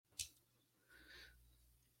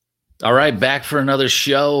All right, back for another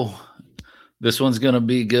show. This one's going to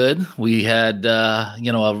be good. We had,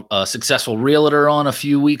 a successful realtor on a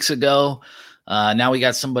few weeks ago. Now we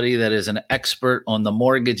got somebody that is an expert on the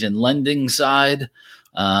mortgage and lending side.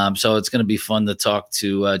 So it's going to be fun to talk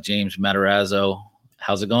to James Matarazzo.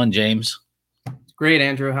 How's it going, James? Great,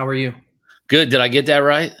 Andrew. How are you? Good. Did I get that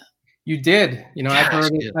right? You did. I've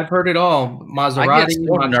heard it. I've heard it all. I get Maserati,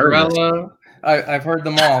 so nervous. mozzarella. I've heard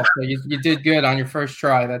them all. So you did good on your first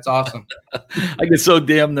try. That's awesome. I get so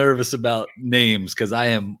damn nervous about names because I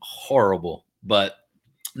am horrible. But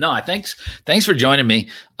no, thanks for joining me.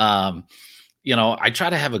 I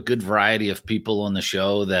try to have a good variety of people on the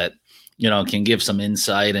show that can give some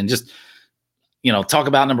insight and just talk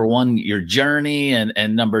about, number one, your journey,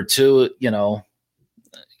 and number two,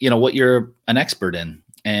 what you're an expert in.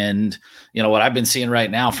 And what I've been seeing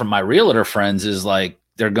right now from my realtor friends is like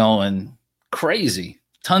they're going crazy.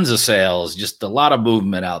 Tons of sales, just a lot of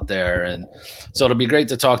movement out there. And so it'll be great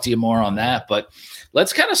to talk to you more on that. But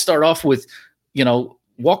let's kind of start off with,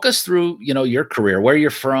 walk us through, your career, where you're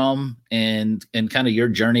from, and kind of your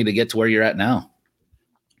journey to get to where you're at now.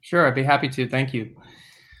 Sure, I'd be happy to. Thank you.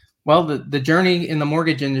 Well, the journey in the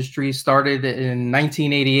mortgage industry started in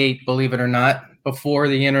 1988, believe it or not, before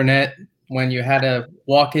the internet, when you had to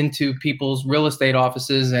walk into people's real estate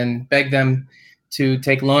offices and beg them to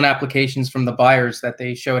take loan applications from the buyers that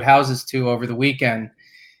they showed houses to over the weekend.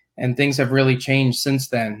 And things have really changed since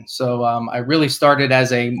then. So I really started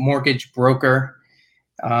as a mortgage broker,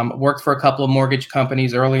 worked for a couple of mortgage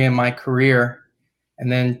companies early in my career,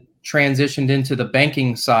 and then transitioned into the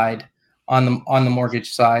banking side on the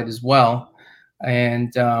mortgage side as well,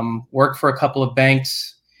 and worked for a couple of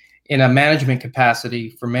banks in a management capacity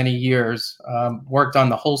for many years. Worked on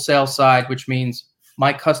the wholesale side, which means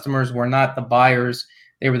my customers were not the buyers,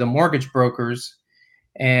 they were the mortgage brokers.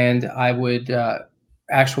 And I would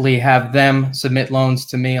actually have them submit loans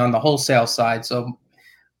to me on the wholesale side. So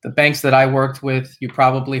the banks that I worked with, you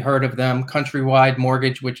probably heard of them: Countrywide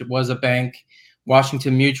Mortgage, which was a bank;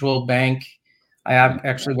 Washington Mutual Bank. I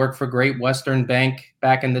actually worked for Great Western Bank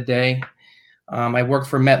back in the day. I worked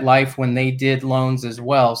for MetLife when they did loans as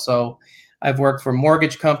well. So I've worked for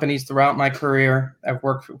mortgage companies throughout my career. I've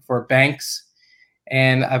worked for banks,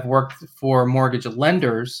 and I've worked for mortgage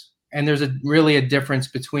lenders. And there's really a difference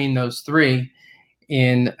between those three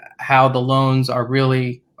in how the loans are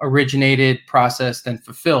really originated, processed, and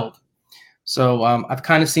fulfilled. So I've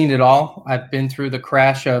kind of seen it all. I've been through the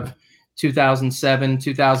crash of 2007,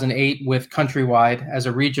 2008 with Countrywide as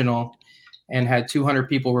a regional, and had 200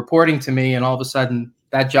 people reporting to me. And all of a sudden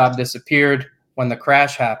that job disappeared when the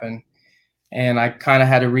crash happened. And I kind of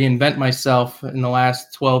had to reinvent myself in the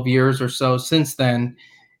last 12 years or so since then.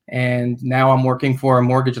 And now I'm working for a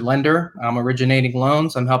mortgage lender. I'm originating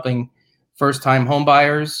loans. I'm helping first-time home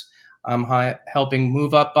buyers. I'm helping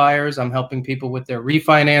move-up buyers. I'm helping people with their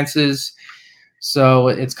refinances. So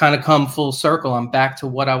it's kind of come full circle. I'm back to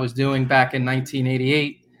what I was doing back in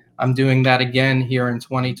 1988. I'm doing that again here in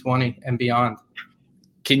 2020 and beyond.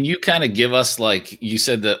 Can you kind of give us, like you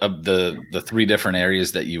said, the three different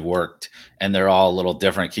areas that you worked, and they're all a little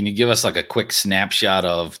different. Can you give us like a quick snapshot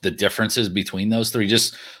of the differences between those three?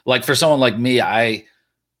 Just like for someone like me,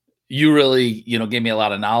 you really, gave me a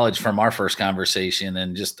lot of knowledge from our first conversation,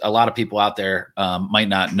 and just a lot of people out there might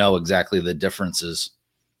not know exactly the differences.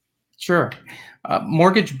 Sure.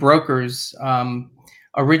 Mortgage brokers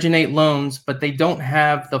originate loans, but they don't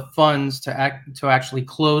have the funds to actually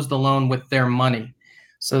close the loan with their money.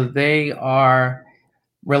 So they are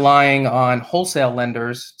relying on wholesale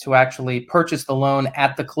lenders to actually purchase the loan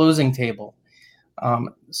at the closing table.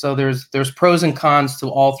 So there's pros and cons to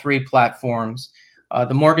all three platforms.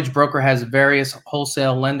 The mortgage broker has various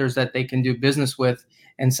wholesale lenders that they can do business with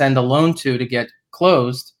and send a loan to get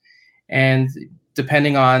closed. And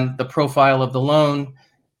depending on the profile of the loan,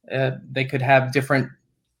 they could have different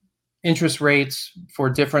interest rates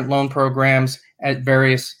for different loan programs at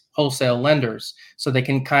various wholesale lenders. So they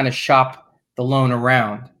can kind of shop the loan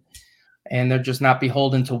around, and they're just not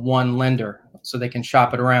beholden to one lender. So they can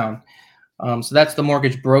shop it around. So that's the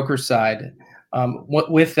mortgage broker side.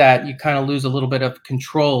 With that, you kind of lose a little bit of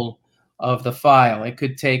control of the file. It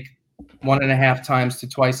could take 1.5 times to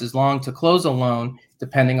twice as long to close a loan,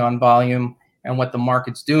 depending on volume and what the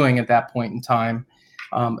market's doing at that point in time.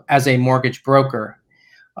 As a mortgage broker,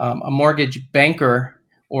 a mortgage banker,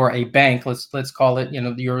 or a bank, let's call it,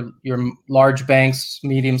 your large banks,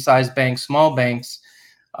 medium-sized banks, small banks,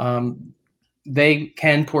 they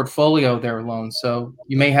can portfolio their loans. So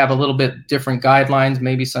you may have a little bit different guidelines,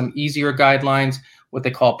 maybe some easier guidelines, what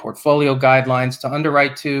they call portfolio guidelines to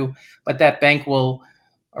underwrite to, but that bank will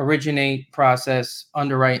originate, process,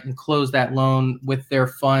 underwrite, and close that loan with their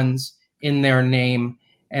funds in their name.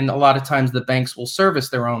 And a lot of times the banks will service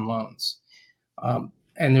their own loans.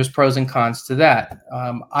 And there's pros and cons to that.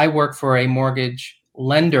 I work for a mortgage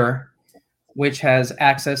lender, which has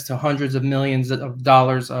access to hundreds of millions of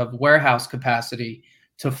dollars of warehouse capacity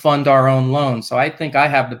to fund our own loans. So I think I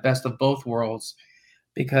have the best of both worlds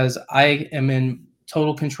because I am in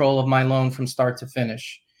total control of my loan from start to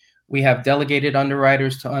finish. We have delegated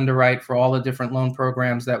underwriters to underwrite for all the different loan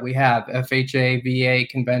programs that we have, FHA, VA,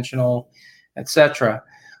 conventional, etc.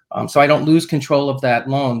 So I don't lose control of that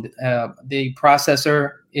loan. The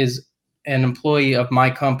processor is an employee of my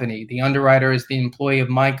company. The underwriter is the employee of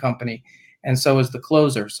my company, and so is the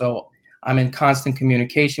closer. So I'm in constant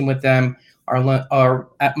communication with them.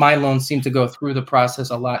 My loans seem to go through the process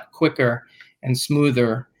a lot quicker and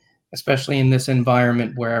smoother, especially in this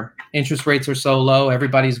environment where interest rates are so low.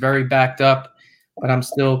 Everybody's very backed up, but I'm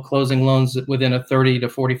still closing loans within a 30 to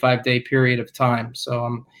 45 day period of time.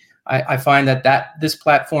 So I find that this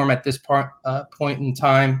platform at this point in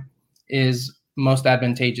time is most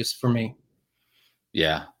advantageous for me.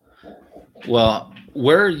 Yeah. Well,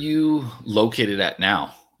 where are you located at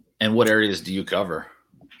now, and what areas do you cover?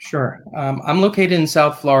 Sure. I'm located in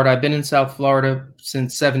South Florida. I've been in South Florida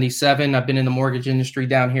since '77. I've been in the mortgage industry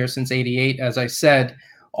down here since '88, as I said,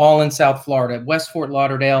 all in South Florida. West Fort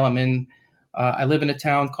Lauderdale, I live in a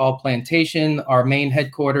town called Plantation. Our main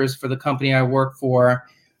headquarters for the company I work for,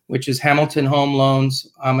 which is Hamilton Home Loans.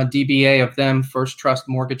 I'm a DBA of them, First Trust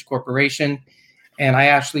Mortgage Corporation. And I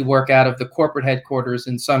actually work out of the corporate headquarters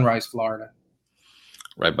in Sunrise, Florida.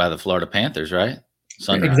 Right by the Florida Panthers, right?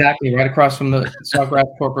 Sunrise. Exactly, right across from the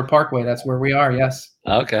Sawgrass Corporate Parkway. That's where we are, yes.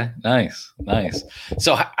 Okay, nice.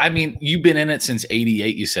 So, you've been in it since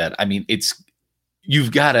 '88, you said.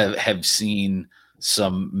 You've got to have seen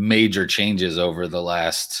some major changes over the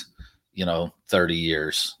last, 30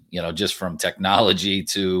 years, just from technology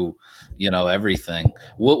to, everything.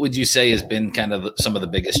 What would you say has been kind of some of the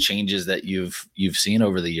biggest changes that you've seen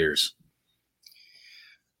over the years?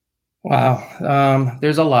 Wow.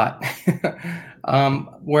 There's a lot.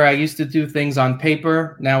 Where I used to do things on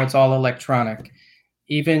paper, now it's all electronic.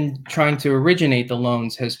 Even trying to originate the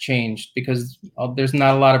loans has changed because there's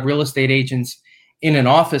not a lot of real estate agents in an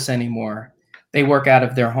office anymore. They work out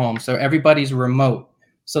of their home. So everybody's remote.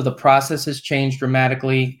 So the process has changed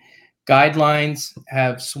dramatically. Guidelines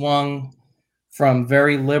have swung from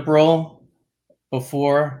very liberal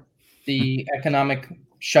before the economic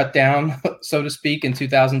shutdown, so to speak, in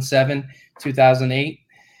 2007, 2008.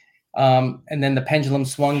 And then the pendulum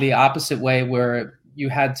swung the opposite way where you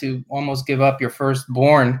had to almost give up your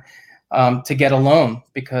firstborn to get a loan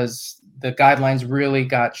because the guidelines really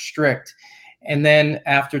got strict. And then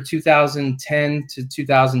after 2010 to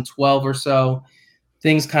 2012 or so,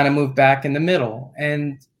 things kind of moved back in the middle.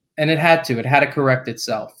 And it had to correct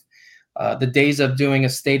itself. The days of doing a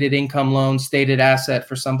stated income loan, stated asset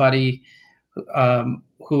for somebody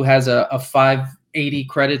who has a 580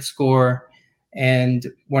 credit score, and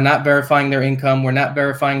we're not verifying their income, we're not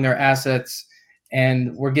verifying their assets,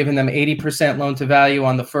 and we're giving them 80% loan to value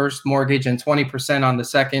on the first mortgage and 20% on the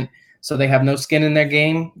second, so they have no skin in their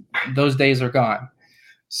game. Those days are gone.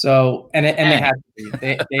 So, and they had to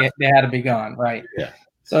be. They had to be gone, right? Yeah.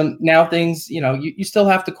 So now things, you still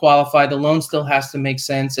have to qualify. The loan still has to make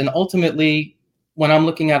sense. And ultimately, when I'm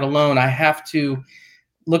looking at a loan, I have to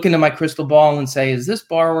look into my crystal ball and say, is this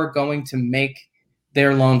borrower going to make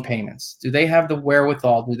their loan payments? Do they have the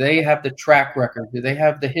wherewithal? Do they have the track record? Do they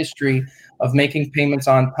have the history of making payments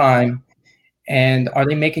on time? And are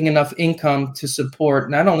they making enough income to support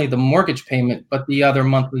not only the mortgage payment, but the other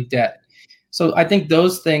monthly debt? So I think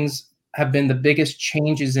those things have been the biggest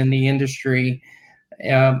changes in the industry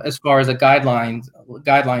as far as the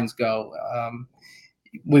guidelines go.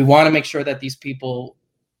 We want to make sure that these people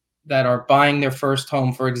that are buying their first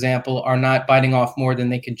home, for example, are not biting off more than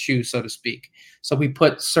they can chew, so to speak. So we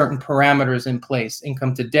put certain parameters in place,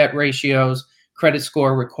 income to debt ratios, credit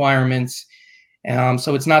score requirements.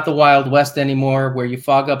 So it's not the Wild West anymore where you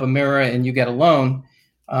fog up a mirror and you get a loan.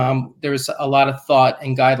 There's a lot of thought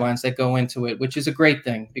and guidelines that go into it, which is a great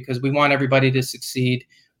thing because we want everybody to succeed.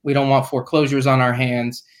 We don't want foreclosures on our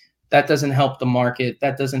hands. That doesn't help the market.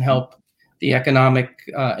 That doesn't help the economic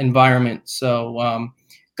environment. So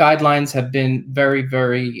guidelines have been very,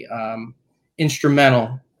 very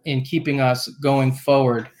instrumental in keeping us going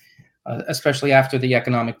forward, especially after the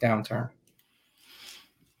economic downturn.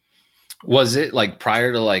 Was it like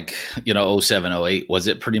prior to 07, 08, was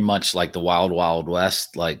it pretty much like the wild, wild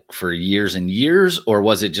west, like for years and years, or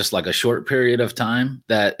was it just like a short period of time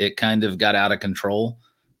that it kind of got out of control?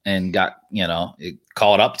 and got, it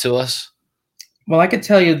caught up to us? Well, I could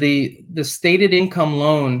tell you the stated income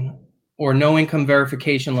loan or no income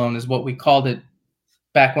verification loan is what we called it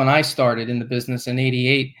back when I started in the business in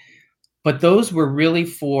 '88. But those were really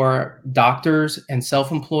for doctors and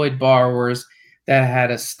self-employed borrowers that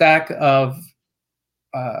had a stack of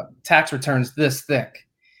tax returns this thick.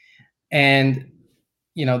 And,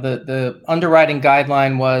 the underwriting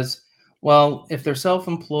guideline was, well, if they're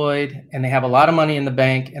self-employed and they have a lot of money in the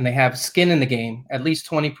bank and they have skin in the game, at least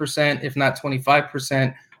 20%, if not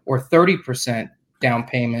 25% or 30% down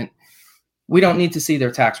payment, we don't need to see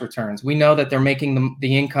their tax returns. We know that they're making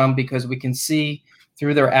the income because we can see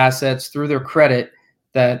through their assets, through their credit,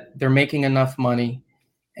 that they're making enough money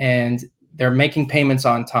and they're making payments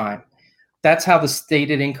on time. That's how the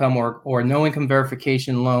stated income or no income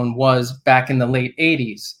verification loan was back in the late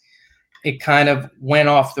 80s. It kind of went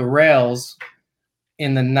off the rails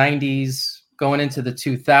in the 90s, going into the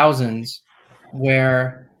 2000s,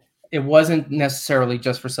 where it wasn't necessarily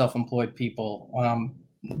just for self-employed people.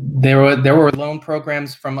 There were loan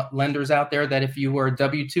programs from lenders out there that if you were a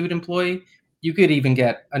W-2 employee, you could even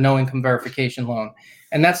get a no income verification loan.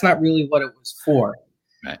 And that's not really what it was for.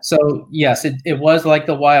 Right. So yes, it was like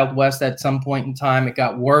the Wild West at some point in time. It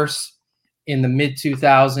got worse in the mid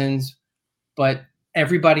 2000s, but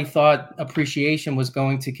everybody thought appreciation was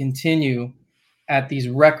going to continue at these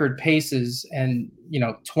record paces and,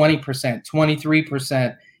 20%,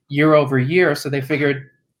 23% year over year. So they figured,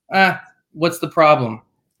 what's the problem?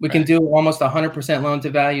 We can do almost 100% loan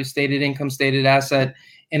to value, stated income, stated asset.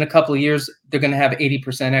 In a couple of years, they're going to have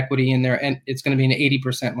 80% equity in there, and it's going to be an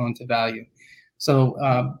 80% loan to value. So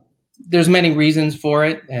there's many reasons for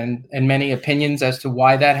it and many opinions as to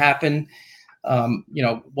why that happened.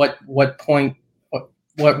 What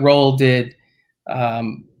role did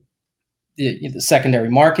the secondary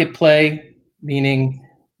market play? Meaning,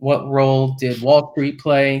 what role did Wall Street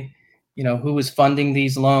play? Who was funding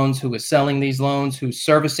these loans? Who was selling these loans? Who's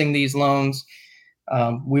servicing these loans?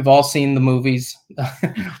 We've all seen the movies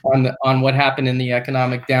on what happened in the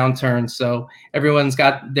economic downturn. So everyone's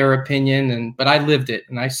got their opinion, but I lived it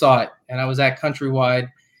and I saw it, and I was at Countrywide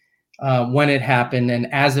when it happened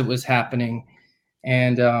and as it was happening.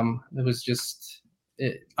 And it was just,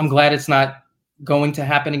 I'm glad it's not going to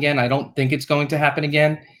happen again. I don't think it's going to happen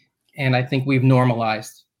again. And I think we've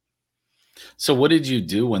normalized. So what did you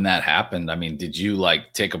do when that happened? I mean, did you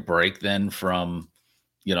take a break then from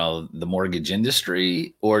the mortgage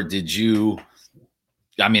industry, or did you,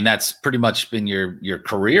 that's pretty much been your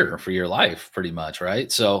career for your life pretty much,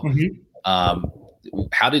 right? So,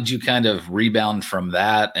 how did you kind of rebound from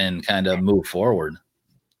that and kind of move forward?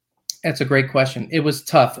 That's a great question. It was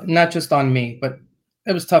tough, not just on me, but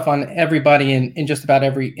it was tough on everybody in just about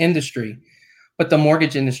every industry. But the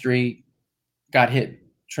mortgage industry got hit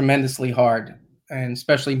tremendously hard. And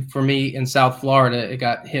especially for me in South Florida, it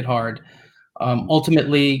got hit hard.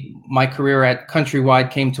 Ultimately, my career at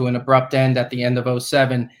Countrywide came to an abrupt end at the end of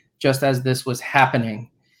 '07, just as this was happening.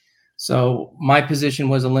 So my position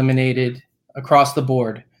was eliminated across the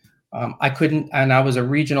board. I couldn't, and I was a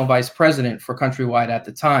regional vice president for Countrywide at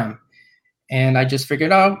the time. And I just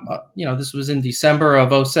figured, this was in December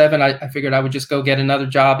of '07. I figured I would just go get another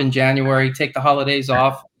job in January, take the holidays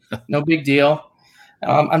off. No big deal.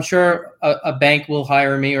 I'm sure a bank will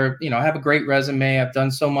hire me, or, I have a great resume. I've done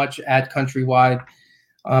so much at Countrywide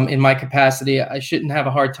in my capacity. I shouldn't have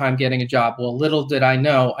a hard time getting a job. Well, little did I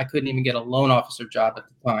know, I couldn't even get a loan officer job at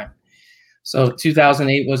the time. So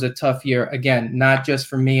 2008 was a tough year. Again, not just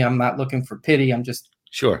for me. I'm not looking for pity. I'm just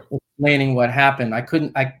explaining what happened.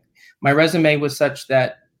 My resume was such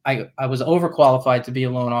that I was overqualified to be a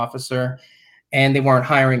loan officer, and they weren't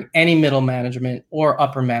hiring any middle management or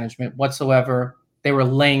upper management whatsoever. They were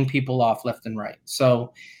laying people off left and right.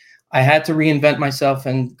 So I had to reinvent myself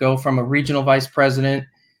and go from a regional vice president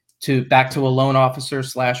back to a loan officer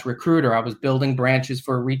 / recruiter. I was building branches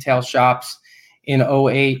for retail shops in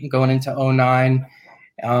 '08 and going into '09.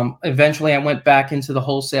 Eventually, I went back into the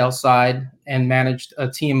wholesale side and managed a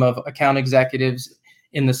team of account executives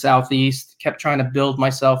in the Southeast, kept trying to build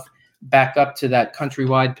myself back up to that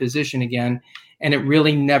Countrywide position again. And it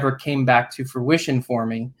really never came back to fruition for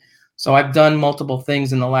me. So I've done multiple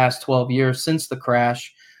things in the last 12 years since the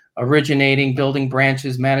crash, originating, building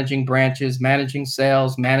branches, managing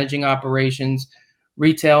sales, managing operations,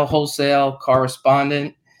 retail, wholesale,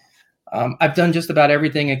 correspondent. I've done just about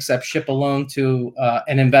everything except ship a loan to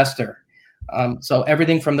an investor. So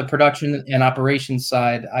everything from the production and operations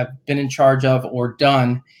side, I've been in charge of or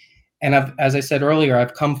done. And as I said earlier,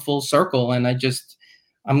 I've come full circle, and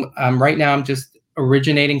I'm right now, I'm just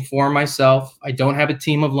originating for myself. I don't have a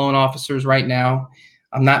team of loan officers right now.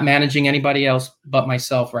 I'm not managing anybody else but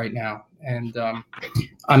myself right now. And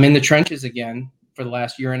I'm in the trenches again for the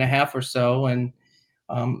last year and a half or so. And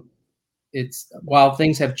it's, while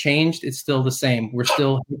things have changed, it's still the same.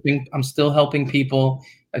 I'm still helping people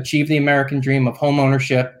achieve the American dream of home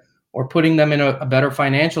ownership, or putting them in a better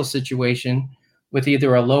financial situation with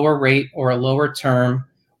either a lower rate or a lower term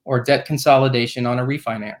or debt consolidation on a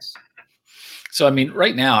refinance. So, I mean,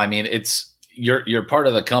 right now, I mean, you're part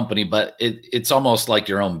of the company, but it's almost like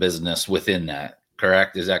your own business within that,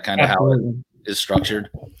 correct? Is that kind of how it is structured?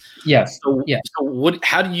 Yes. So, yes. So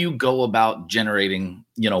how do you go about generating,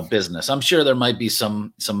 business? I'm sure there might be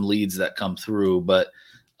some leads that come through, but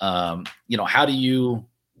how do you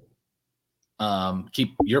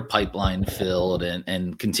keep your pipeline filled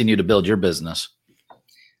and continue to build your business?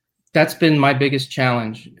 That's been my biggest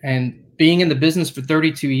challenge. And being in the business for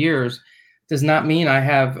 32 years does not mean I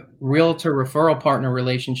have realtor referral partner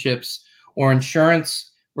relationships or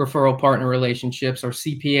insurance referral partner relationships or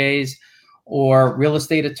CPAs or real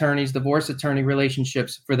estate attorneys, divorce attorney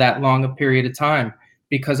relationships for that long a period of time,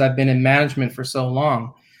 because I've been in management for so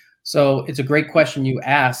long. So it's a great question you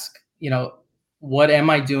ask. What am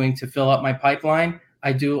I doing to fill up my pipeline?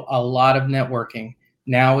 I do a lot of networking.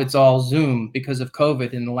 Now it's all Zoom because of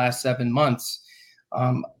COVID in the last 7 months.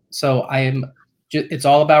 So it's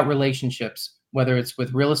all about relationships, whether it's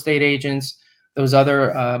with real estate agents, those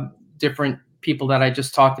other different people that I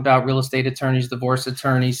just talked about, real estate attorneys, divorce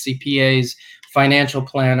attorneys, CPAs, financial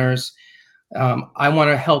planners. I want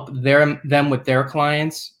to help them with their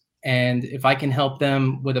clients. And if I can help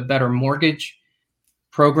them with a better mortgage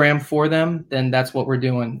program for them, then that's what we're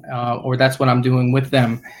doing, or that's what I'm doing with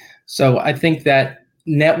them. So I think that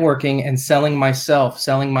networking and selling myself,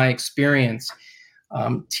 selling my experience,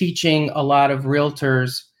 teaching a lot of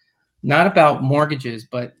realtors, not about mortgages,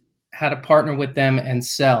 but how to partner with them and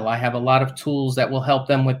sell. I have a lot of tools that will help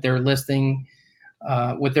them with their listings,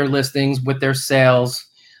 with their sales,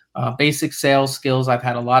 basic sales skills. I've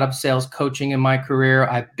had a lot of sales coaching in my career.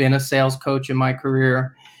 I've been a sales coach in my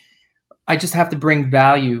career. I just have to bring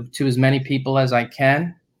value to as many people as I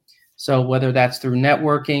can. So whether that's through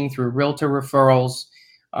networking, through realtor referrals,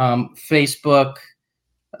 Facebook,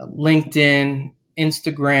 LinkedIn,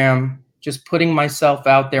 Instagram, just putting myself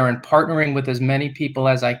out there and partnering with as many people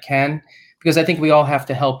as I can, because I think we all have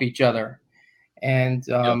to help each other. And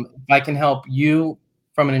if I can help you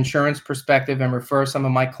from an insurance perspective and refer some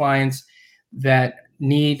of my clients that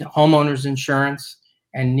need homeowners insurance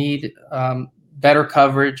and need better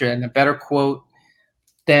coverage and a better quote,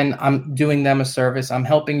 then I'm doing them a service. I'm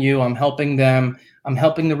helping you. I'm helping them. I'm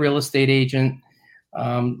helping the real estate agent.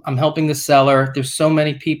 I'm helping the seller. There's so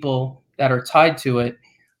many people that are tied to it.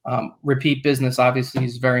 Repeat business obviously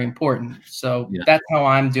is very important. So that's how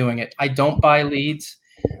I'm doing it. I don't buy leads.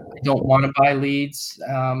 I don't want to buy leads.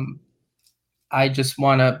 I just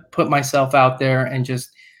want to put myself out there and just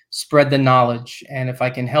spread the knowledge. And if I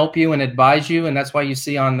can help you and advise you, and that's why you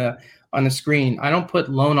see on the screen, I don't put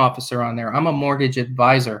loan officer on there. I'm a mortgage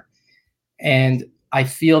advisor. And I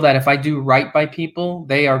feel that if I do right by people,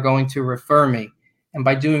 they are going to refer me. And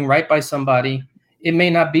by doing right by somebody, it may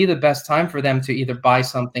not be the best time for them to either buy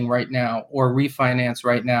something right now or refinance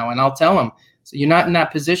right now. And I'll tell them, so you're not in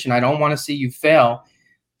that position. I don't want to see you fail.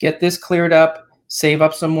 Get this cleared up, save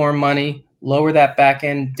up some more money, lower that back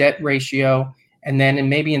end debt ratio. And then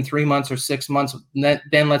maybe in 3 months or 6 months,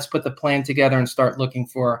 then let's put the plan together and start looking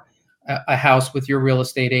for a house with your real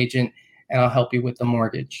estate agent, and I'll help you with the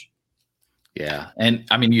mortgage. Yeah. And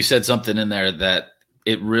I mean, you said something in there that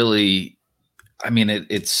it really, I mean,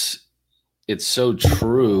 it's so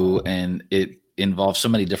true, and it involves so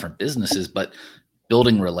many different businesses, but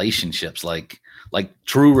building relationships, like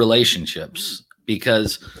true relationships,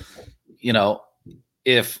 because,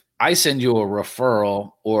 if I send you a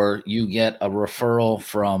referral or you get a referral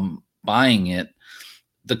from buying it,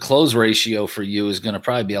 the close ratio for you is going to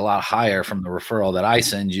probably be a lot higher from the referral that I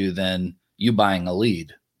send you than you buying a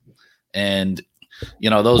lead. And,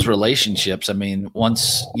 those relationships, I mean,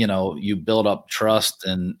 once, you build up trust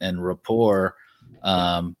and rapport,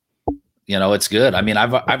 it's good. I mean,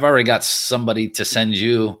 I've already got somebody to send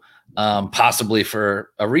you, possibly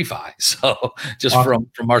for a refi. So just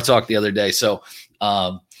from our talk the other day. So,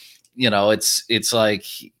 it's like,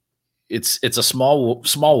 it's a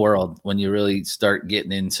small world when you really start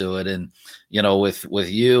getting into it. And, with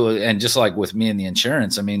you, and just like with me and the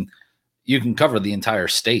insurance, I mean, you can cover the entire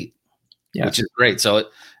state, which is great. So,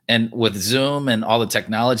 and with Zoom and all the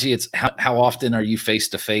technology, it's how often are you face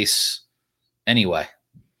to face anyway?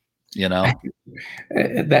 And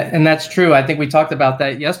that's true. I think we talked about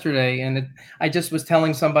that yesterday, and I just was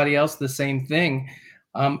telling somebody else the same thing.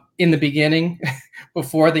 In the beginning,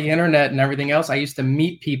 before the internet and everything else, I used to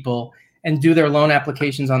meet people and do their loan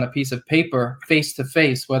applications on a piece of paper, face to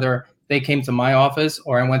face, whether they came to my office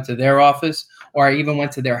or I went to their office, or I even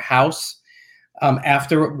went to their house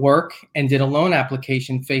after work and did a loan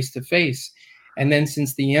application face to face. And then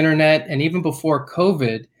since the internet and even before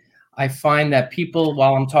COVID, I find that people,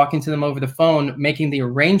 while I'm talking to them over the phone, making the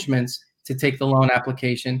arrangements to take the loan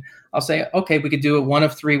application, I'll say, okay, we could do it one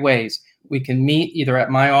of three ways. We can meet either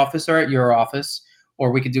at my office or at your office,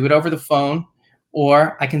 or we could do it over the phone,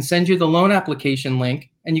 or I can send you the loan application link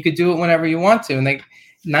and you could do it whenever you want to. And they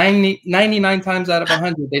 99 times out of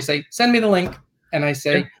 100, they say, send me the link. And I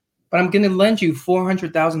say, but I'm going to lend you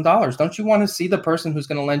 $400,000. Don't you want to see the person who's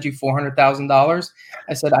going to lend you $400,000?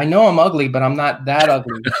 I said, I know I'm ugly, but I'm not that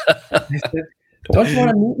ugly. I said, don't you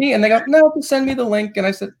want to meet me? And they go, no, just send me the link. And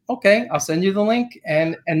I said, okay, I'll send you the link.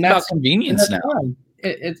 And that's convenience now.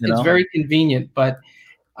 It's very convenient, but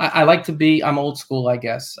I like to be, I'm old school, I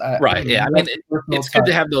guess. Right. Yeah. I mean, it's good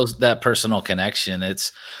to have that personal connection.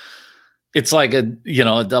 It's like a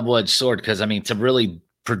double-edged sword, because I mean, to really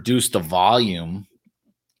produce the volume,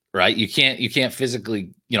 right? You can't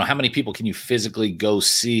physically, how many people can you physically go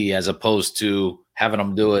see as opposed to having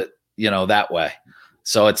them do it, that way.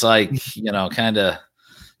 So it's like, kind of,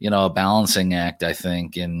 a balancing act, I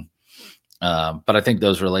think. And, but I think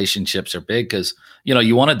those relationships are big because,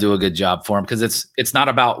 you want to do a good job for them, because it's not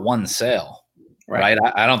about one sale, right?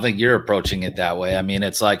 I don't think you're approaching it that way. I mean,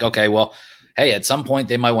 it's like, okay, well, hey, at some point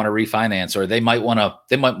they might want to refinance, or they might want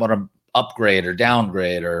to upgrade or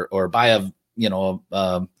downgrade or buy a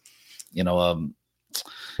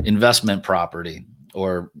investment property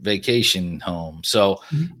or vacation home. So,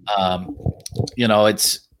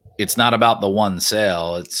 it's not about the one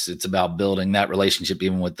sale. It's about building that relationship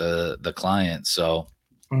even with the client. So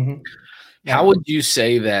how would you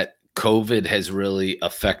say that COVID has really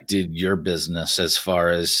affected your business as far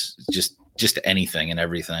as just anything and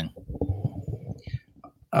everything?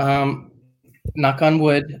 Knock on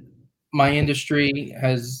wood, my industry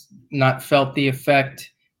has not felt the effect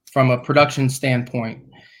from a production standpoint.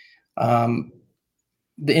 The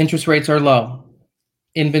interest rates are low.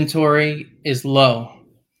 Inventory is low.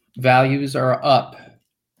 Values are up.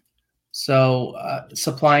 So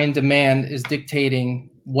supply and demand is dictating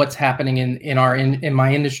what's happening in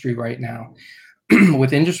my industry right now.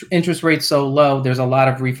 With interest rates so low, there's a lot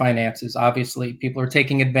of refinances. Obviously, people are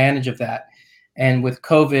taking advantage of that. And with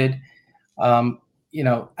COVID,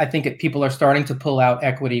 I think people are starting to pull out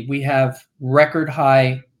equity. We have record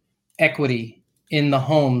high equity in the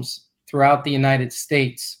homes throughout the United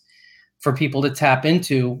States for people to tap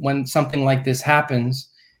into when something like this happens,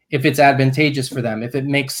 if it's advantageous for them, if it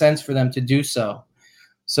makes sense for them to do so.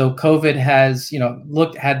 So COVID has,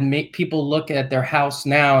 made people look at their house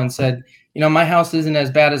now and said, my house isn't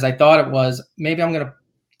as bad as I thought it was. Maybe I'm going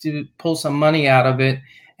to pull some money out of it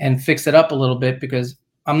and fix it up a little bit, because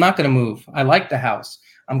I'm not going to move. I like the house.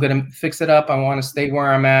 I'm going to fix it up. I want to stay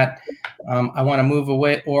where I'm at. I want to move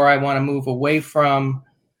away, or I want to move away from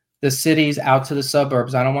the cities out to the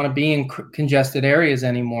suburbs. I don't want to be in congested areas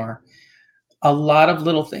anymore. A lot of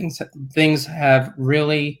little things have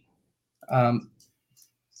really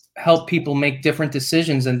helped people make different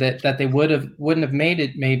decisions, and that they wouldn't have made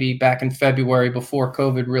it maybe back in February before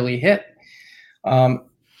COVID really hit.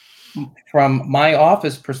 From my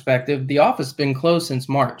office perspective, the office has been closed since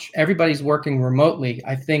March. Everybody's working remotely.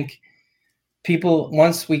 I think people,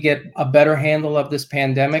 once we get a better handle of this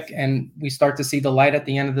pandemic and we start to see the light at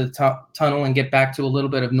the end of the tunnel and get back to a little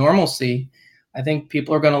bit of normalcy, I think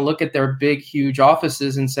people are going to look at their big, huge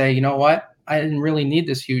offices and say, you know what? I didn't really need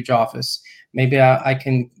this huge office. Maybe I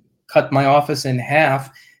can cut my office in half,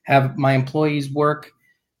 have my employees work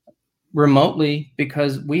remotely,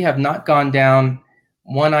 because we have not gone down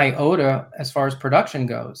one iota as far as production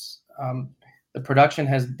goes. The production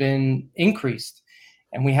has been increased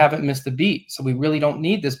and we haven't missed a beat. So we really don't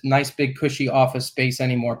need this nice, big, cushy office space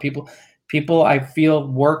anymore. People I feel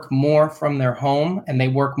work more from their home, and they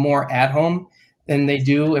work more at home than they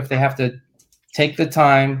do if they have to take the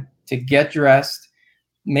time to get dressed,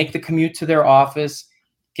 make the commute to their office,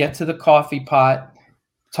 get to the coffee pot,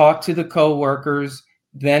 talk to the coworkers,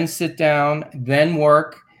 then sit down, then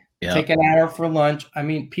work, take an hour for lunch. I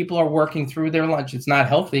mean, people are working through their lunch. It's not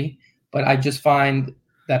healthy, but I just find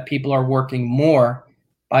that people are working more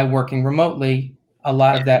by working remotely. A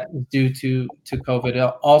lot of that is due to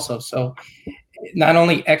COVID also. So not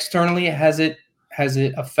only externally has it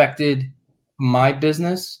affected my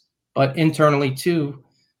business, but internally too,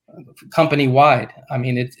 company wide. I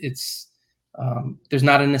mean, it's there's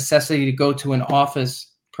not a necessity to go to an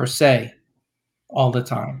office per se all the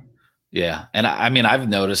time. Yeah. And I mean, I've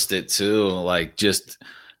noticed it too. Like, just,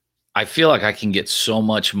 I feel like I can get so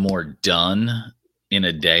much more done in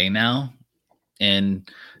a day now. And,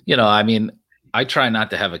 I mean, I try not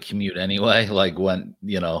to have a commute anyway. Like, when,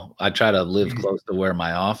 I try to live close to where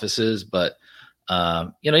my office is, but,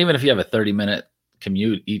 even if you have a 30-minute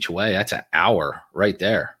commute each way, that's an hour right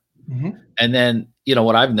there. Mm-hmm. And then,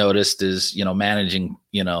 what I've noticed is, managing,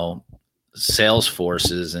 sales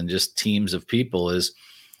forces and just teams of people is,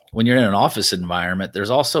 when you're in an office environment, there's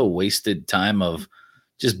also wasted time of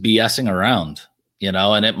just BSing around,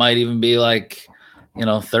 and it might even be like,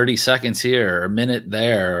 30 seconds here, or a minute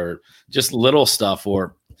there, or just little stuff.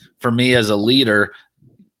 Or for me as a leader,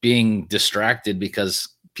 being distracted because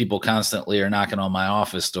people constantly are knocking on my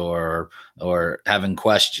office door, or having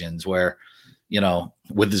questions, where,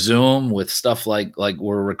 with Zoom, with stuff like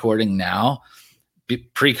we're recording now.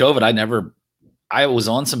 Pre-COVID, I was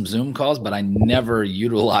on some Zoom calls, but I never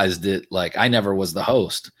utilized it. Like, I never was the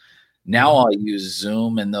host. Now I use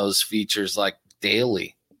Zoom and those features like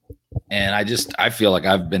daily. And I feel like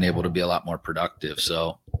I've been able to be a lot more productive.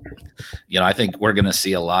 So, I think we're going to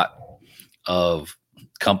see a lot of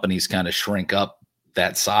companies kind of shrink up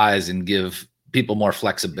that size and give people more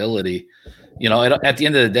flexibility. At the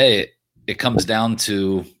end of the day, it comes down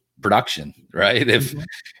to production, right?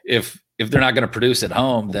 If they're not going to produce at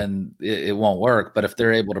home, then it won't work. But if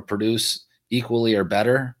they're able to produce equally or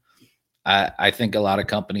better, I think a lot of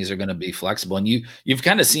companies are going to be flexible. And you've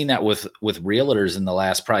kind of seen that with realtors in the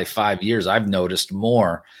last probably 5 years. I've noticed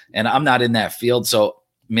more, and I'm not in that field, so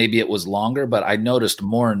maybe it was longer, but I noticed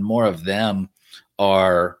more and more of them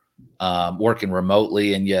are working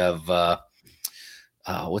remotely. And you have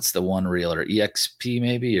what's the one realtor, EXP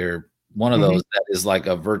maybe, or one of those that is like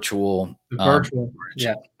a virtual.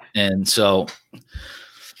 Yeah. And so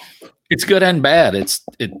it's good and bad.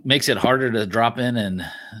 It makes it harder to drop in and,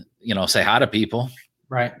 say hi to people.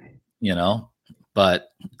 Right. But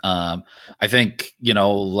I think,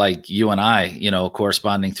 like you and I,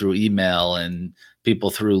 corresponding through email and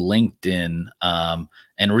people through LinkedIn,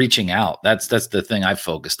 and reaching out. That's the thing I've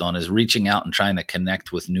focused on, is reaching out and trying to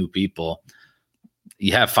connect with new people.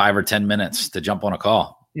 You have 5 or 10 minutes to jump on a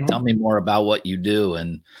call. Mm-hmm. Tell me more about what you do.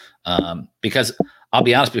 And because I'll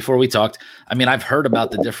be honest, before we talked, I mean, I've heard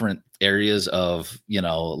about the different areas of,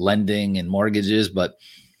 lending and mortgages, but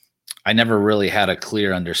I never really had a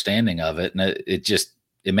clear understanding of it. And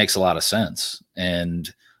it makes a lot of sense.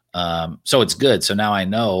 And so it's good. So now I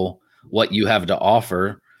know what you have to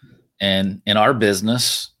offer. And in our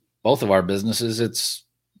business, both of our businesses, it's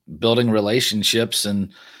building relationships,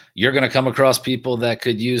 and you're going to come across people that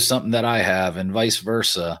could use something that I have, and vice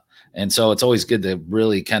versa. And so it's always good to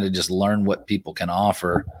really kind of just learn what people can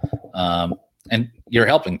offer. And you're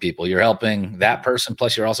helping people. You're helping that person,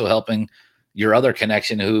 plus you're also helping your other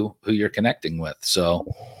connection who you're connecting with. So,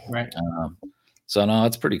 right. So no,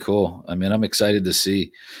 it's pretty cool. I mean, I'm excited to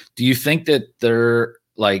see. Do you think that they're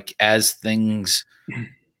like, as things,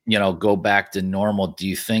 go back to normal, do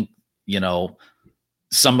you think,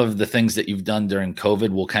 some of the things that you've done during COVID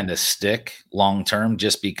will kind of stick long-term,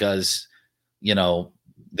 just because,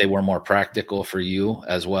 they were more practical for you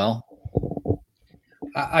as well?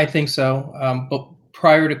 I think so. But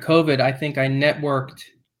prior to COVID, I think I networked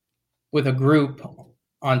with a group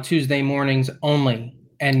on Tuesday mornings only.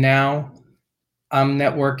 And now I'm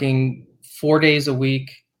networking 4 days a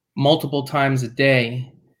week, multiple times a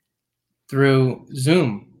day through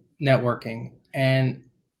Zoom networking. And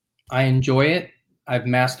I enjoy it. I've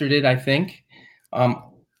mastered it, I think.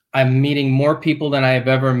 I'm meeting more people than I have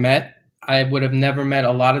ever met. I would have never met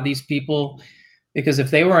a lot of these people, because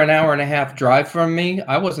if they were an hour and a half drive from me,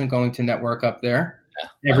 I wasn't going to network up there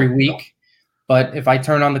every week. But if I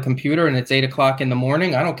turn on the computer and it's 8 o'clock in the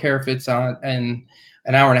morning, I don't care if it's on an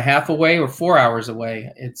hour and a half away or 4 hours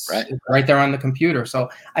away. It's right there on the computer. So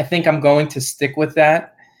I think I'm going to stick with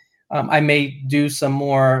that. I may do some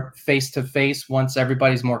more face-to-face once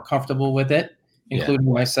everybody's more comfortable with it,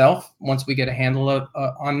 including myself, once we get a handle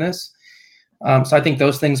on this. So I think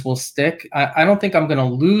those things will stick. I don't think I'm going to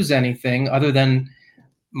lose anything other than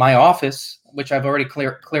my office, which I've already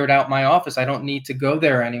cleared out my office. I don't need to go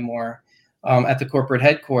there anymore at the corporate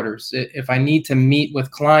headquarters. If I need to meet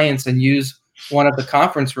with clients and use one of the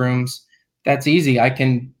conference rooms, that's easy. I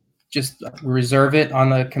can just reserve it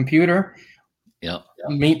on the computer.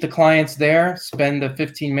 Meet the clients there, spend the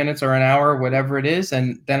 15 minutes or an hour, whatever it is,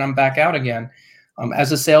 and then I'm back out again.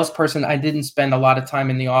 As a salesperson, I didn't spend a lot of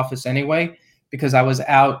time in the office anyway, because I was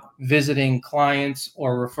out visiting clients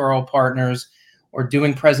or referral partners or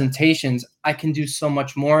doing presentations. I can do so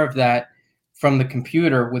much more of that from the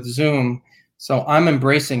computer with Zoom. So I'm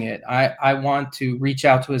embracing it. I want to reach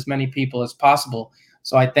out to as many people as possible.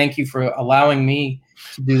 So I thank you for allowing me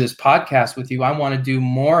to do this podcast with you. I want to do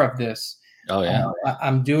more of this. Oh yeah.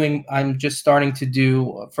 I'm just starting to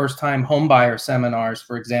do first time home buyer seminars,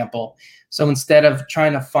 for example. So instead of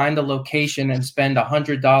trying to find a location and spend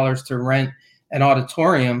 $100 to rent an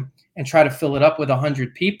auditorium and try to fill it up with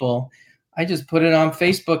 100 people, I just put it on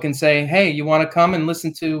Facebook and say, hey, you want to come and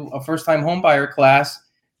listen to a first time home buyer class?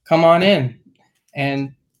 Come on in.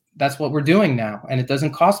 And that's what we're doing now. And it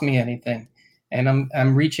doesn't cost me anything. And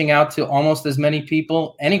I'm reaching out to almost as many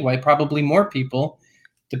people anyway, probably more people,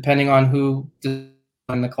 depending on who in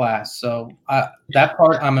the class. So that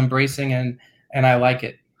part I'm embracing and I like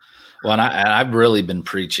it. Well, and I've really been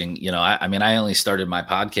preaching, I mean, I only started my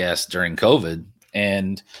podcast during COVID,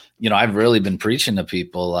 and, I've really been preaching to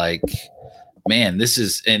people like, man, this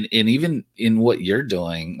is, and even in what you're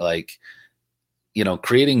doing, like,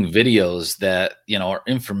 creating videos that, are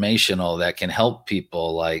informational, that can help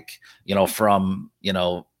people, like, from,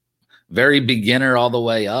 very beginner all the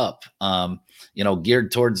way up,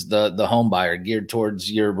 geared towards the home buyer, geared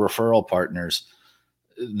towards your referral partners.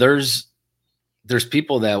 There's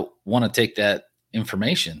people that want to take that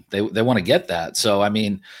information. They want to get that. So, I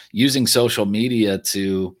mean, using social media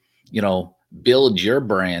to, build your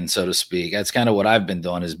brand, so to speak. That's kind of what I've been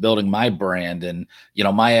doing, is building my brand and,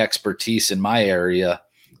 my expertise in my area,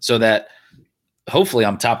 so that hopefully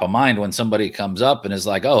I'm top of mind when somebody comes up and is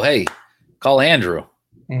like, oh, hey, call Andrew.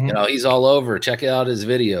 Mm-hmm. He's all over. Check out his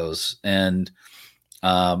videos. And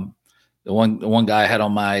the one guy I had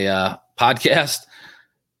on my podcast,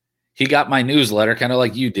 he got my newsletter kind of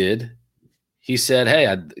like you did. He said,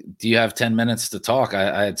 hey, do you have 10 minutes to talk?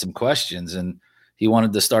 I had some questions, and he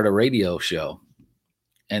wanted to start a radio show.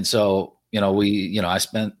 And so, I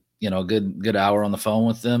spent, a good hour on the phone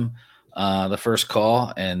with him, the first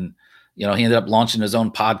call. And, he ended up launching his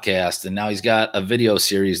own podcast, and now he's got a video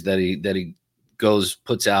series that he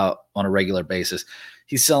puts out on a regular basis.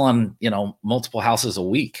 He's selling, multiple houses a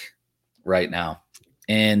week right now.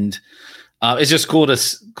 And it's just cool to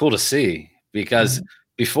see, because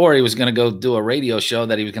before he was going to go do a radio show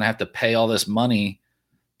that he was going to have to pay all this money,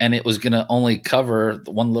 and it was going to only cover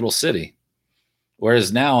one little city.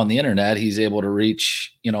 Whereas now on the internet, he's able to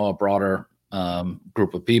reach, a broader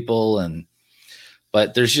group of people.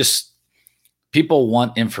 But there's just, people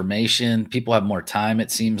want information. People have more time, it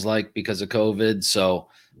seems like, because of COVID. So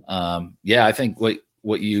I think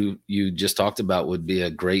what you just talked about would be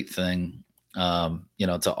a great thing,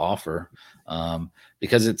 to offer,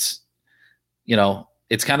 because it's,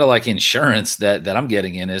 it's kind of like insurance that I'm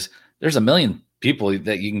getting in. Is there's a million people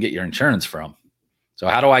that you can get your insurance from. So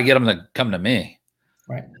how do I get them to come to me?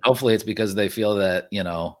 Right. Hopefully it's because they feel that, they're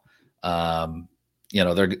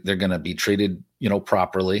going to be treated,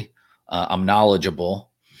 properly. I'm knowledgeable.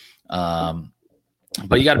 But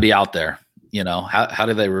you got to be out there. How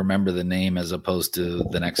do they remember the name as opposed to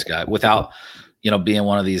the next guy without, being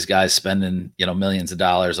one of these guys spending, millions of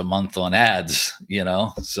dollars a month on ads,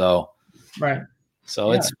 so. Right.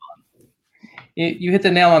 So it's fun. You hit the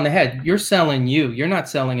nail on the head. You're selling you. You're not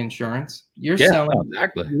selling insurance. You're selling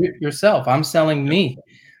exactly yourself. I'm selling me.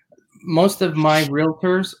 Most of my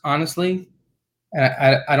realtors, honestly,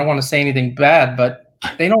 and I don't want to say anything bad, but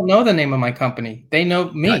they don't know the name of my company. They know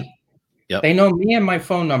me. Right. Yep. They know me and my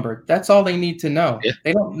phone number. That's all they need to know. Yeah.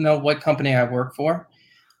 They don't know what company I work for,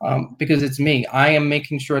 because it's me. I am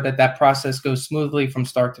making sure that process goes smoothly from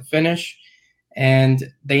start to finish. And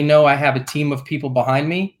they know I have a team of people behind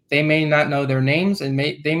me. They may not know their names, and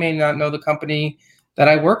they may not know the company that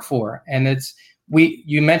I work for. And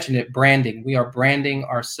you mentioned it, branding. We are branding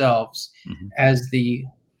ourselves as the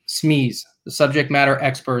SMEs, the subject matter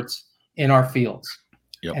experts in our fields.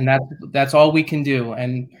 Yep. And that's all we can do.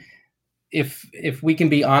 And if we can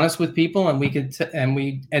be honest with people, and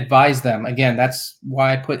we advise them, again, that's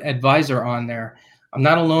why I put advisor on there. I'm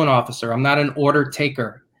not a loan officer. I'm not an order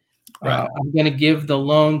taker. Right. I'm going to give the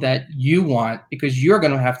loan that you want, because you're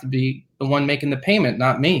going to have to be the one making the payment,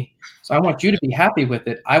 not me. So I want you to be happy with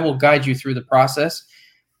it. I will guide you through the process,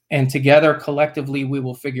 and together, collectively, we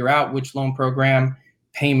will figure out which loan program,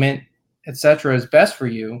 payment, etc., is best for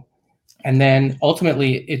you. And then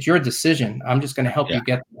ultimately, it's your decision. I'm just going to help you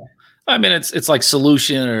get there. I mean, it's like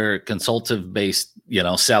solution or consultative based,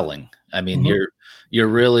 selling. I mean, you're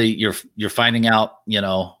really finding out,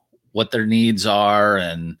 what their needs are,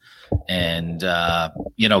 and going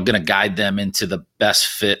to guide them into the best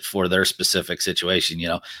fit for their specific situation.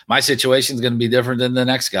 My situation is going to be different than the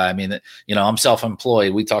next guy. I mean, I'm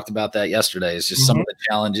self-employed. We talked about that yesterday. It's just some of the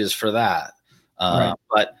challenges for that. Right.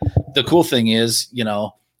 But the cool thing is,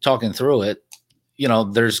 talking through it,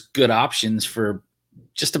 there's good options for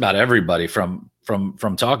just about everybody from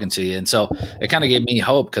talking to you. And so it kind of gave me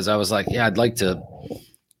hope, because I was like, yeah, I'd like to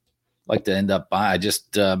end up buying. I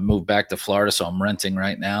just moved back to Florida, so I'm renting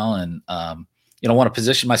right now, and want to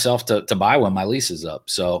position myself to buy when my lease is up.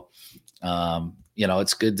 So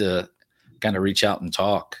it's good to kind of reach out and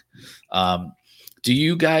talk. Do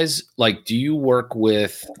you guys do you work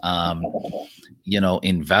with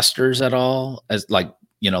investors at all, as like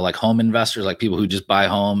home investors, like people who just buy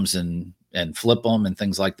homes and flip them and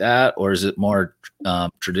things like that? Or is it more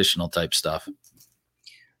traditional type stuff?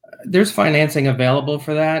 There's financing available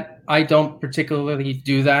for that. I don't particularly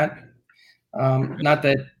do that. Not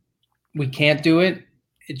that we can't do it.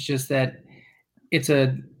 It's just that it's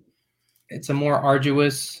a more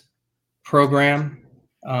arduous program.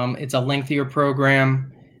 It's a lengthier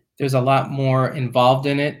program. There's a lot more involved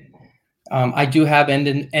in it. I do have end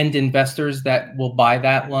investors that will buy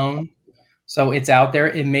that loan. So it's out there.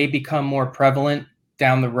 It may become more prevalent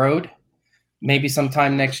down the road, maybe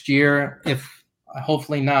sometime next year, if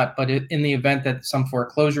hopefully not, but in the event that some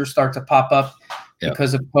foreclosures start to pop up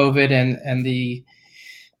because of COVID and the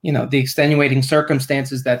extenuating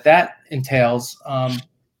circumstances that entails,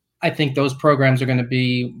 I think those programs are going to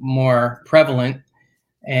be more prevalent,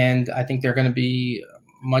 and I think they're going to be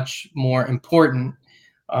much more important.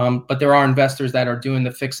 But there are investors that are doing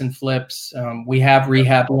the fix and flips. We have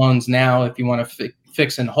rehab loans now if you want to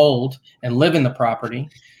fix and hold and live in the property.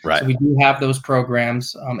 Right. So we do have those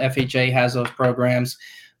programs. FHA has those programs.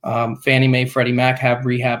 Fannie Mae, Freddie Mac have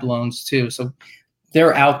rehab loans too. So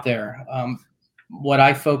they're out there. What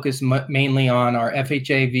I focus mainly on are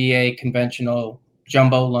FHA, VA, conventional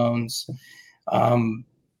jumbo loans,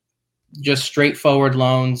 just straightforward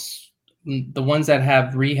loans. The ones that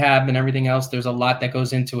have rehab and everything else, there's a lot that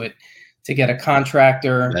goes into it to get a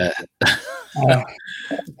contractor.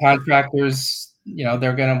 Contractors,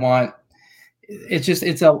 they're going to want.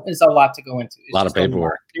 It's a lot to go into. It's a lot of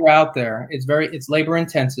paperwork. They're out there. It's labor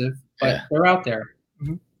intensive, but they're out there.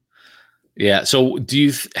 Mm-hmm. Yeah. So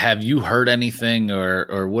have you heard anything,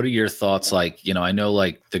 or what are your thoughts? I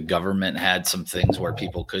know the government had some things where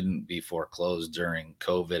people couldn't be foreclosed during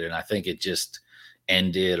COVID, and I think it just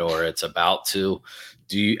ended, or it's about to.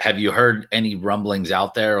 Have you heard any rumblings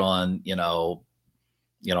out there on,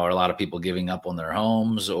 are a lot of people giving up on their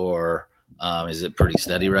homes, or is it pretty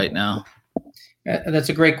steady right now? That's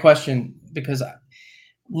a great question, because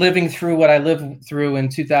living through what I lived through in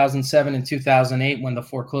 2007 and 2008, when the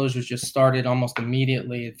foreclosures just started almost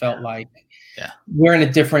immediately, it felt like we're in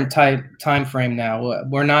a different time frame now.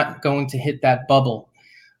 We're not going to hit that bubble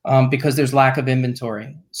because there's lack of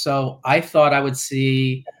inventory. So I thought I would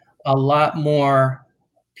see a lot more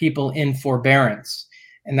people in forbearance.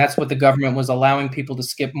 And that's what the government was allowing people to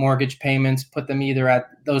skip mortgage payments, put them either at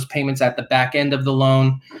those payments at the back end of the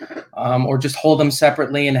loan, or just hold them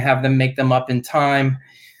separately and have them make them up in time.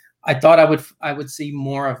 I thought I would see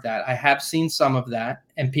more of that. I have seen some of that,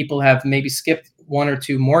 and people have maybe skipped one or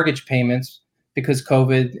two mortgage payments because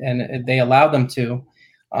COVID and they allowed them to,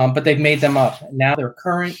 but they've made them up. Now they're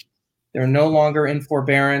current. They're no longer in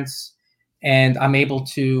forbearance, and I'm able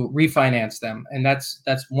to refinance them. And that's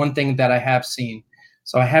one thing that I have seen.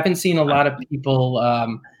 So I haven't seen a lot of people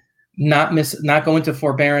not go into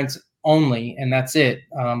forbearance only, and that's it.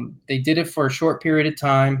 They did it for a short period of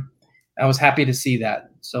time. I was happy to see that.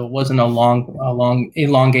 So it wasn't a long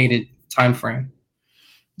elongated time frame.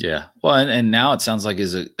 Yeah. Well, and now it sounds like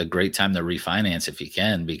is a great time to refinance if you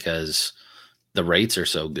can, because the rates are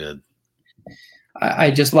so good.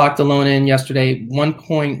 I just locked a loan in yesterday,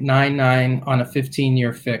 1.99 on a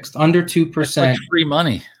 15-year fixed, under 2%. Like free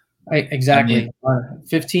money. Exactly.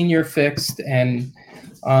 15-year fixed. And,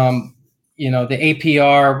 the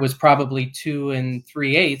APR was probably 2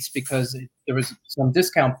 3/8 because there was some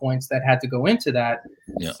discount points that had to go into that.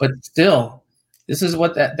 Yeah. But still, this is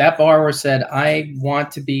what that borrower said. I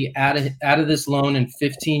want to be out of this loan in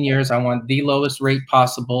 15 years. I want the lowest rate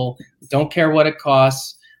possible. Don't care what it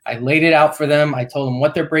costs. I laid it out for them. I told them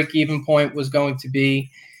what their break-even point was going to be.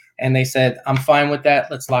 And they said, I'm fine with that.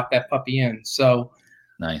 Let's lock that puppy in. So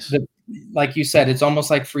nice. Like you said, it's almost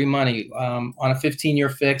like free money. On a 15-year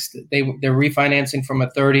fixed, they're refinancing from a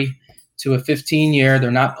 30 to a 15-year.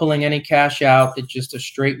 They're not pulling any cash out. It's just a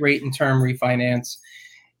straight rate and term refinance.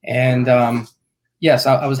 And yes,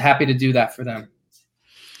 I was happy to do that for them.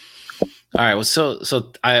 All right. Well,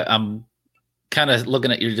 so I'm kind of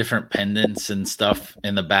looking at your different pendants and stuff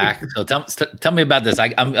in the back. So tell me about this.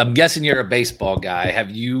 I'm guessing you're a baseball guy.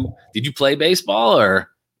 Did you play baseball or?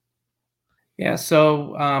 Yeah,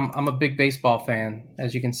 so I'm a big baseball fan,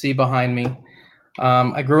 as you can see behind me.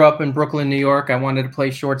 I grew up in Brooklyn, New York. I wanted to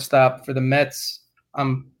play shortstop for the Mets.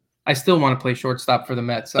 I still want to play shortstop for the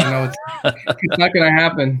Mets. I know it's not going to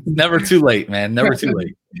happen. Never too late, man. Never too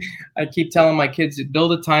late. I keep telling my kids,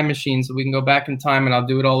 build a time machine so we can go back in time and I'll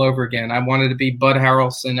do it all over again. I wanted to be Bud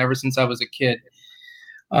Harrelson ever since I was a kid.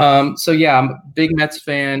 So yeah, I'm a big Mets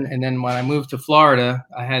fan. And then when I moved to Florida,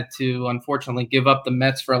 I had to unfortunately give up the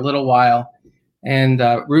Mets for a little while and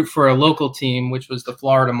root for a local team, which was the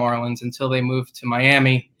Florida Marlins, until they moved to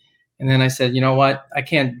Miami. And then I said, you know what? I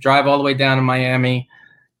can't drive all the way down to Miami.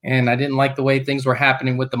 And I didn't like the way things were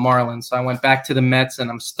happening with the Marlins. So I went back to the Mets, and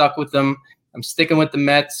I'm stuck with them. I'm sticking with the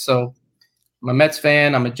Mets. So I'm a Mets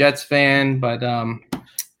fan. I'm a Jets fan. But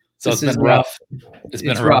so it's been rough. It's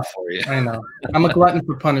been rough for you. I know. I'm a glutton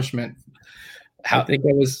for punishment. I think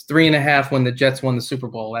it was 3.5 when the Jets won the Super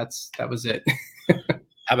Bowl. That was it.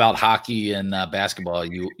 How about hockey and basketball?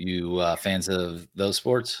 You fans of those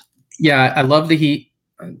sports? Yeah, I love the Heat.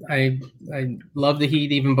 I love the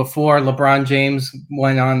Heat even before LeBron James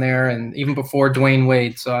went on there, and even before Dwayne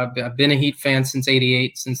Wade. So I've been a Heat fan since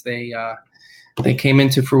 '88, since they came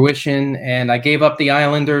into fruition. And I gave up the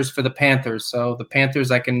Islanders for the Panthers. So the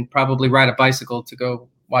Panthers, I can probably ride a bicycle to go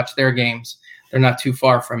watch their games. They're not too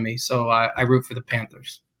far from me, so I root for the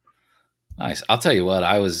Panthers. Nice. I'll tell you what,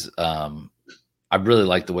 I really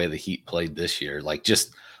like the way the Heat played this year.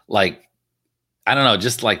 I don't know,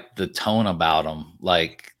 just like the tone about them.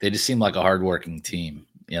 Like they just seem like a hardworking team,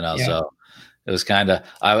 Yeah. So it was kind of,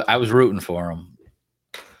 I was rooting for them.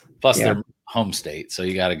 Plus their home state. So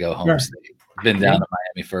you got to go home state. Been down to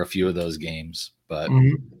Miami for a few of those games, but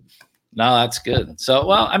no, that's good. So,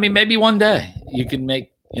 well, I mean, maybe one day you can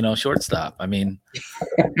make, shortstop. I mean,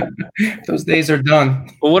 those days are done.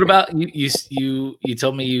 Well, what about you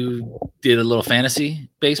told me you did a little fantasy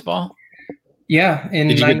baseball. Yeah.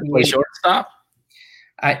 Did you get to play shortstop?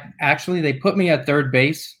 They put me at third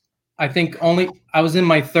base. I think I was in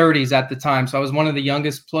my 30s at the time. So I was one of the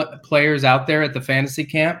youngest players out there at the fantasy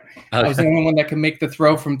camp. I was the only one that could make the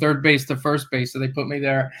throw from third base to first base. So they put me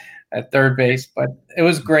there at third base, but it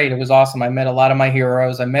was great. It was awesome. I met a lot of my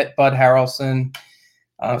heroes. I met Bud Harrelson.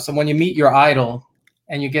 So when you meet your idol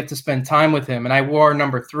and you get to spend time with him, and I wore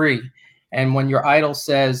number 3, and when your idol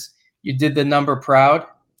says you did the number proud,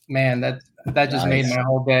 man, that just made my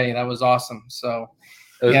whole day. That was awesome. So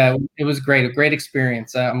yeah, it was great. A great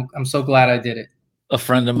experience. I'm so glad I did it. A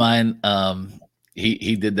friend of mine,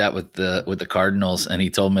 he did that with the Cardinals, and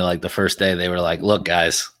he told me like the first day they were like, "Look,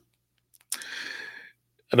 guys,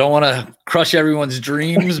 I don't want to crush everyone's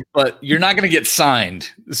dreams, but you're not going to get signed.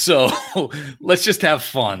 So let's just have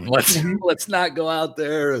fun. Let's not go out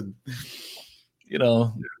there and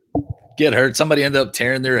get hurt. Somebody ended up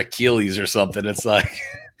tearing their Achilles or something. It's like."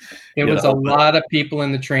 It was a lot of people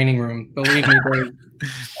in the training room. Believe me,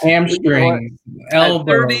 hamstrings,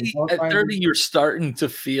 elbows. At 30, you're starting to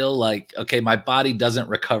feel like, okay, my body doesn't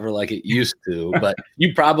recover like it used to, but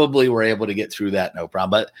you probably were able to get through that no problem.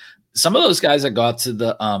 But some of those guys that got to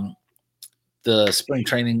the spring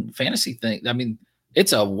training fantasy thing, I mean,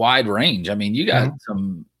 it's a wide range. I mean, you got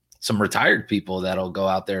some retired people that'll go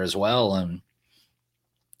out there as well, and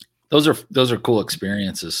those are cool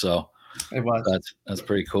experiences. So. It was. That's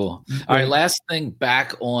pretty cool. All right, last thing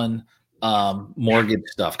back on mortgage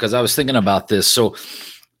stuff, because I was thinking about this. So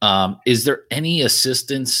is there any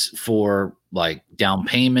assistance for like down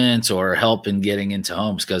payments or help in getting into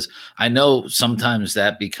homes? Because I know sometimes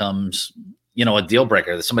that becomes, a deal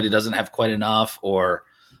breaker, that somebody doesn't have quite enough or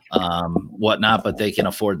whatnot, but they can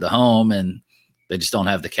afford the home and they just don't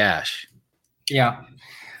have the cash. Yeah.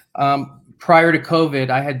 Prior to COVID,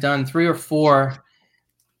 I had done 3 or 4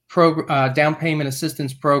 down payment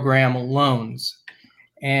assistance program loans,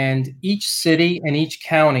 and each city and each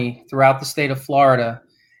county throughout the state of Florida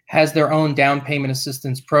has their own down payment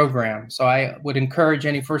assistance program. So I would encourage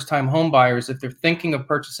any first-time home buyers, if they're thinking of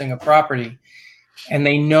purchasing a property and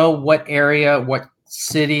they know what area, what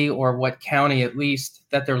city, or what county at least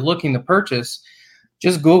that they're looking to purchase,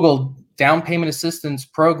 just Google down payment assistance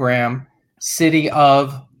program, city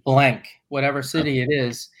of blank, whatever city it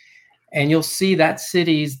is. And you'll see that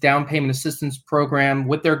city's down payment assistance program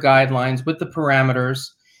with their guidelines, with the parameters.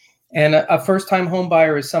 And a first-time home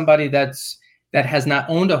buyer is somebody that has not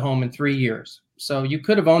owned a home in 3 years. So you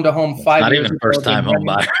could have owned a home 5 years. Not even a first-time home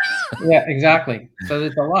buyer. Yeah, exactly. So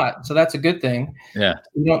it's a lot. So that's a good thing. Yeah.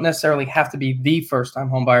 You don't necessarily have to be the first-time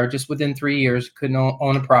home buyer. Just within 3 years, you could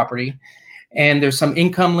own a property. And there's some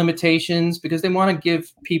income limitations because they want to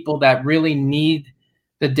give people that really need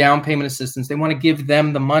the down payment assistance, they want to give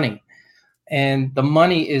them the money. And the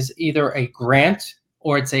money is either a grant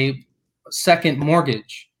or it's a second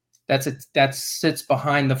mortgage that sits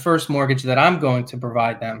behind the first mortgage that I'm going to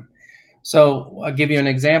provide them. So I'll give you an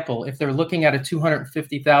example. If they're looking at a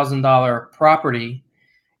 $250,000 property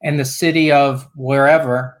and the city of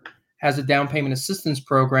wherever has a down payment assistance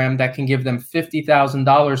program that can give them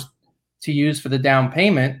 $50,000 to use for the down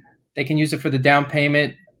payment, they can use it for the down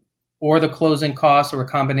payment or the closing costs or a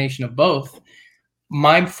combination of both.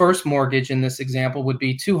 My first mortgage in this example would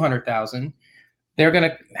be $200,000. They're going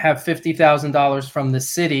to have $50,000 from the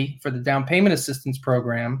city for the down payment assistance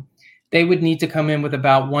program. They would need to come in with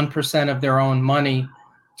about 1% of their own money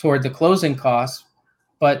toward the closing costs,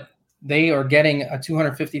 but they are getting a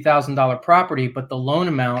 $250,000 property, but the loan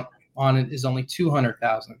amount on it is only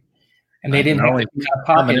 $200,000, and they didn't have to come out of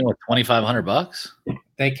pocket. Coming in with $2,500.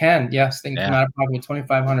 They can, yes, they can come out of pocket with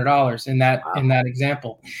 $2,500 in that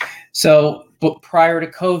example. So, but prior to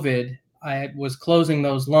COVID, I was closing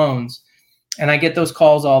those loans, and I get those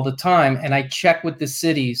calls all the time. And I check with the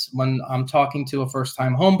cities when I'm talking to a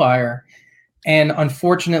first-time home buyer. And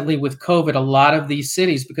unfortunately, with COVID, a lot of these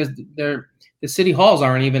cities, because the city halls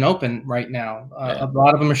aren't even open right now, a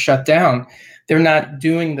lot of them are shut down. They're not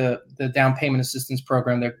doing the down payment assistance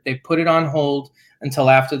program. They put it on hold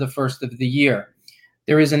until after the first of the year.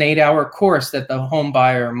 There is an 8-hour course that the home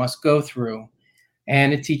buyer must go through,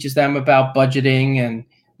 and it teaches them about budgeting and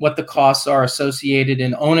what the costs are associated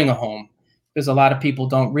in owning a home, because a lot of people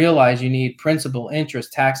don't realize you need principal,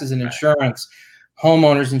 interest, taxes, and insurance.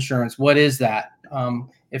 Homeowners insurance, what is that?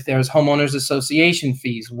 If there's homeowners association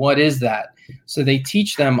fees, what is that? So they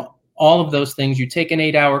teach them all of those things. You take an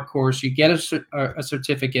 8-hour course, you get a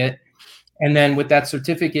certificate, and then with that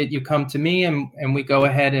certificate, you come to me, and we go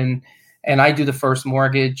ahead and I do the first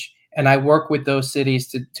mortgage, and I work with those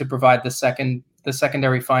cities to provide the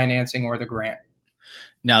secondary financing or the grant.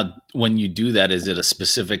 Now, when you do that, is it a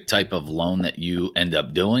specific type of loan that you end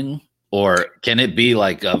up doing, or can it be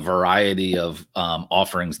like a variety of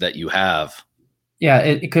offerings that you have? Yeah,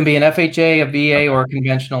 it can be an FHA, a VA, or a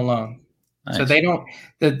conventional loan. Nice. So they don't,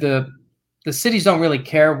 the cities don't really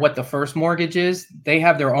care what the first mortgage is. They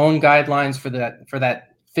have their own guidelines for that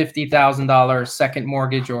 $50,000 second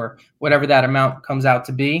mortgage or whatever that amount comes out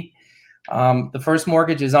to be. The first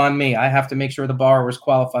mortgage is on me. I have to make sure the borrower is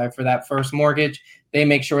qualified for that first mortgage. They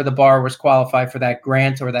make sure the borrower is qualified for that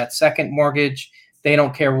grant or that second mortgage. They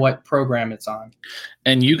don't care what program it's on.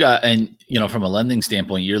 And from a lending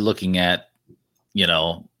standpoint, you're looking at,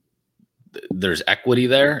 there's equity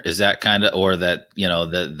there. Is that kind of, or that,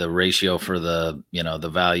 the ratio for the, the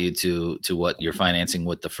value to what you're financing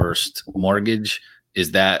with the first mortgage,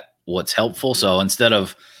 is that what's helpful? So instead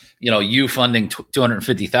of, you funding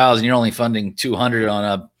 250,000, you're only funding 200 on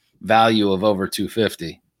a value of over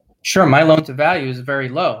 250. Sure. My loan to value is very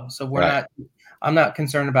low. So I'm not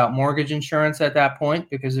concerned about mortgage insurance at that point,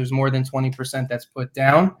 because there's more than 20% that's put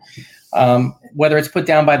down. Whether it's put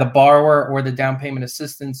down by the borrower or the down payment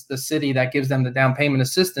assistance, the city that gives them the down payment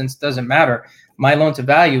assistance, doesn't matter. My loan to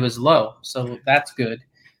value is low. So that's good.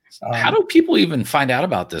 How do people even find out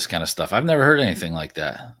about this kind of stuff? I've never heard anything like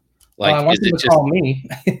that. Like, I want them to call me.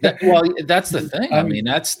 Well, that's the thing. I mean,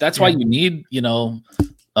 that's why you need,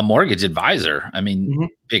 a mortgage advisor. I mean,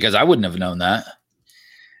 because I wouldn't have known that.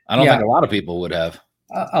 I don't think a lot of people would have.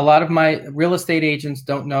 A lot of my real estate agents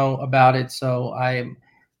don't know about it. So I'm,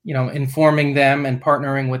 informing them and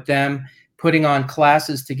partnering with them, putting on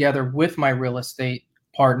classes together with my real estate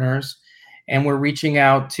partners. And we're reaching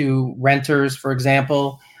out to renters, for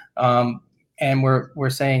example. And we're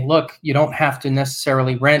saying, look, you don't have to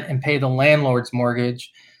necessarily rent and pay the landlord's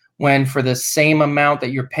mortgage, when for the same amount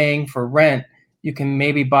that you're paying for rent, you can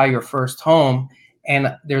maybe buy your first home,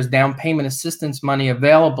 and there's down payment assistance money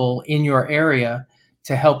available in your area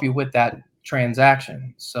to help you with that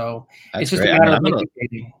transaction. So it's just a matter of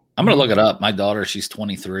educating. I'm going to look it up. My daughter, she's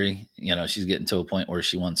 23. She's getting to a point where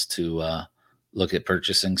she wants to look at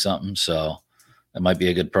purchasing something. So that might be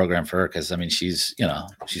a good program for her, because she's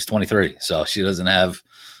 23, so she doesn't have,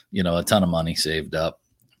 a ton of money saved up.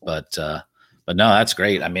 But no, that's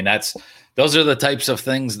great. I mean, those are the types of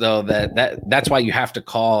things, though, that's why you have to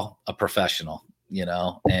call a professional,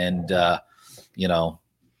 and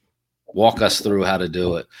walk us through how to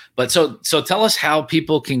do it. But so tell us how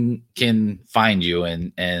people can find you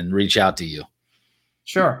and reach out to you.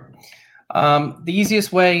 Sure. The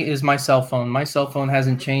easiest way is my cell phone. My cell phone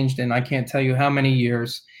hasn't changed in I can't tell you how many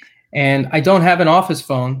years. And I don't have an office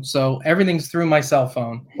phone, so everything's through my cell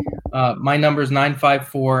phone. My number is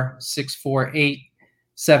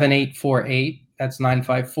 954-648-7848. That's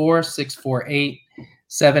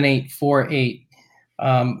 954-648-7848.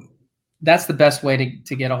 That's the best way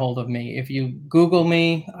to get a hold of me. If you Google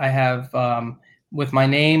me, I have, with my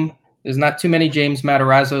name, there's not too many James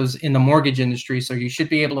Matarazzos in the mortgage industry, so you should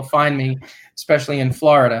be able to find me, especially in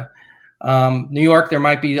Florida. New York, there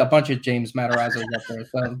might be a bunch of James Matarazos up there.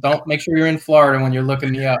 So don't make sure you're in Florida when you're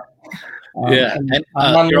looking me up. Yeah, and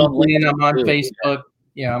I'm on LinkedIn, I'm on too. Facebook.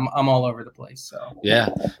 Yeah, I'm all over the place. So yeah,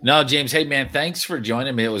 no, James. Hey, man, thanks for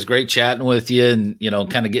joining me. It was great chatting with you, and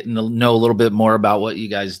kind of getting to know a little bit more about what you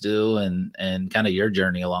guys do and kind of your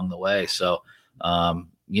journey along the way. So,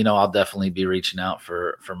 I'll definitely be reaching out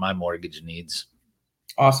for my mortgage needs.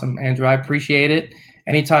 Awesome, Andrew. I appreciate it.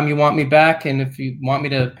 Anytime you want me back, and if you want me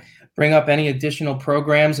to bring up any additional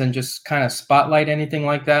programs and just kind of spotlight anything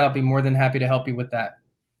like that, I'll be more than happy to help you with that.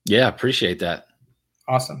 Yeah, appreciate that.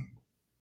 Awesome.